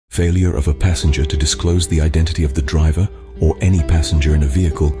Failure of a passenger to disclose the identity of the driver or any passenger in a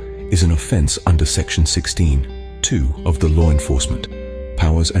vehicle is an offense under Section 16(2) of the Law Enforcement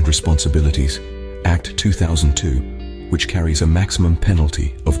Powers and Responsibilities Act 2002, which carries a maximum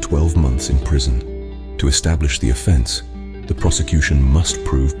penalty of 12 months in prison. To establish the offense, the prosecution must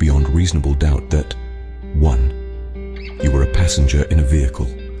prove beyond reasonable doubt that 1. You were a passenger in a vehicle.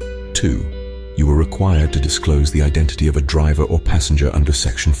 2. You were required to disclose the identity of a driver or passenger under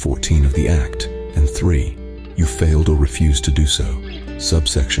Section 14 of the Act. And 3. You failed or refused to do so.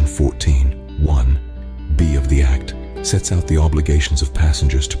 Subsection 14(1)(b) of the Act sets out the obligations of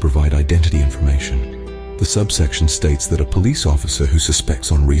passengers to provide identity information. The subsection states that a police officer who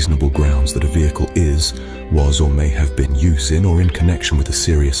suspects on reasonable grounds that a vehicle is, was, or may have been used in or in connection with a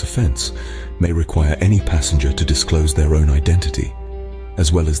serious offense may require any passenger to disclose their own identity,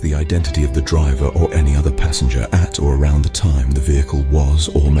 as well as the identity of the driver or any other passenger at or around the time the vehicle was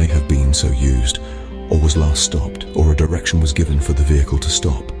or may have been so used, or was last stopped, or a direction was given for the vehicle to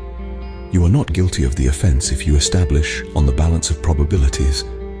stop. You are not guilty of the offense if you establish, on the balance of probabilities,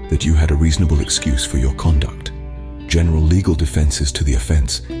 that you had a reasonable excuse for your conduct. General legal defenses to the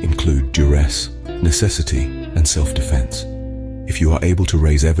offense include duress, necessity, and self-defense. If you are able to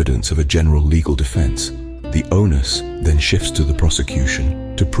raise evidence of a general legal defense, the onus then shifts to the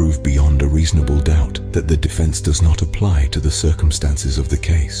prosecution to prove beyond a reasonable doubt that the defense does not apply to the circumstances of the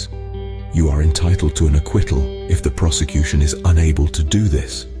case. You are entitled to an acquittal if the prosecution is unable to do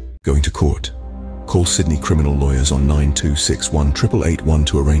this. Going to court. Call Sydney Criminal Lawyers on 9261 8881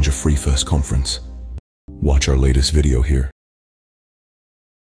 to arrange a free first conference. Watch our latest video here.